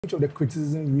Which of the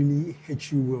criticisms really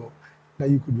hit you well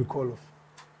that you could recall of?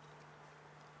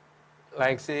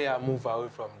 Like, say I move away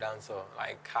from dancehall,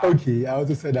 like how? Okay, I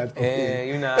also said that. Okay.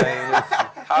 You know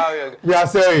how you We are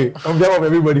sorry on behalf of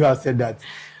everybody who has said that.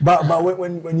 But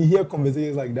when you hear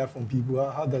conversations like that from people,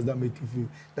 how does that make you feel?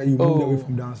 That you moved away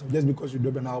from dancehall just because you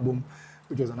dropped an album,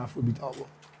 which was an Afrobeat album?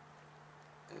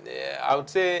 Yeah, I would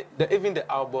say that even the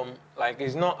album, like,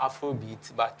 it's not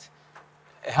Afrobeat, but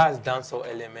it has dancehall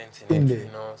elements in it, there.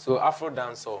 you know. So Afro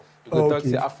dancehall, you could talk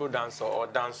to Afro dancehall or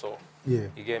dancehall. Yeah.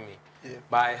 You get me? Yeah.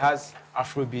 But it has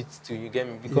Afrobeat too, you get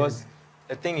me? Because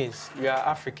the thing is, we are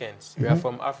Africans. We are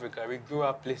from Africa. We grew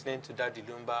up listening to Daddy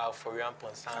Lumba, Forian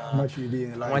Ponsan, Amachi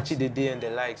Dede and the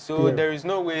like. So there is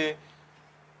no way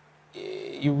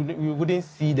you wouldn't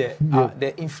see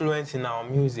the influence in our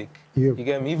music. You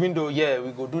get me? Even though,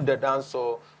 we go do the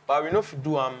dancehall, but we know if we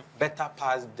do better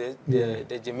past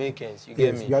the Jamaicans. You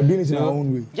get me? You are doing it in our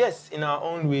own way. Yes, in our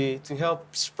own way to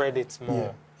help spread it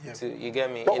more. You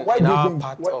get me? But in our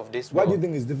part of this world. Why do you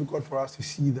think it's difficult for us to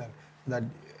see that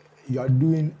you are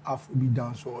doing Afrobeat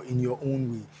dancehall in your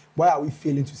own way? Why are we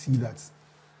failing to see that?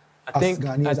 As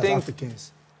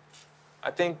Africans.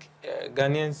 I think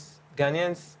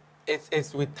Ghanaians,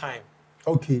 it's with time.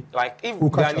 Okay. Like, if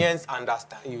Ghanaians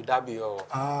understand you, that be all.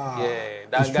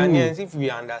 Ghanaians, if we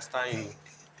understand you,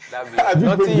 that be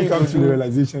nothing you go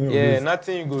do.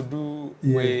 Nothing you go do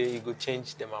where you go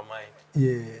change them mind.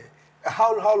 Yeah.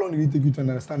 How long did it take you to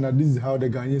understand that this is how the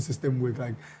Ghanaian system works?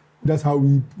 Like, that's how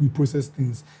we process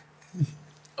things.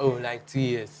 Like 2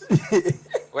 years.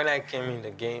 When I came in the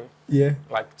game,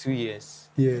 like 2 years.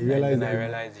 Yeah, I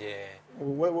realized,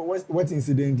 What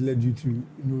incident led you to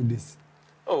know this?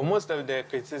 Most of the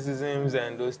criticisms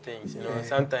and those things, you know,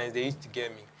 sometimes they used to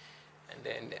get me. And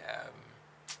then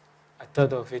I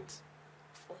thought of it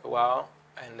for a while,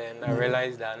 and then I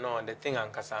realized that, no, the thing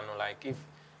and Kasano, like, if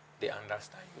they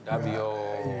understand you, that be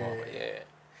all,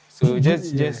 So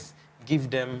just give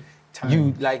them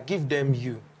time. Give them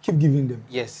you. Keep giving them.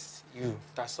 Yes, you,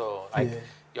 that's all. Like,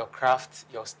 your craft,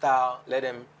 your style,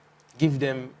 give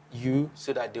them you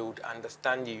so that they would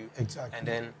understand you. Exactly. And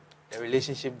then the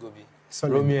relationship will be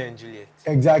solid. Romeo and Juliet.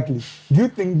 Exactly. Do you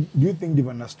think they've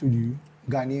understood you?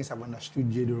 Ghanaians have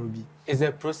understood J.Derobie? It's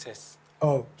a process.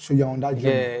 Oh, so you're on that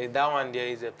journey? Yeah, that one there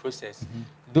is a process.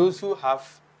 Those who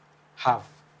have.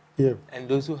 Yeah. And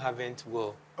those who haven't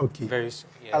will. Okay. Very soon.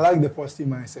 I like the positive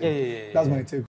mindset. That's my take.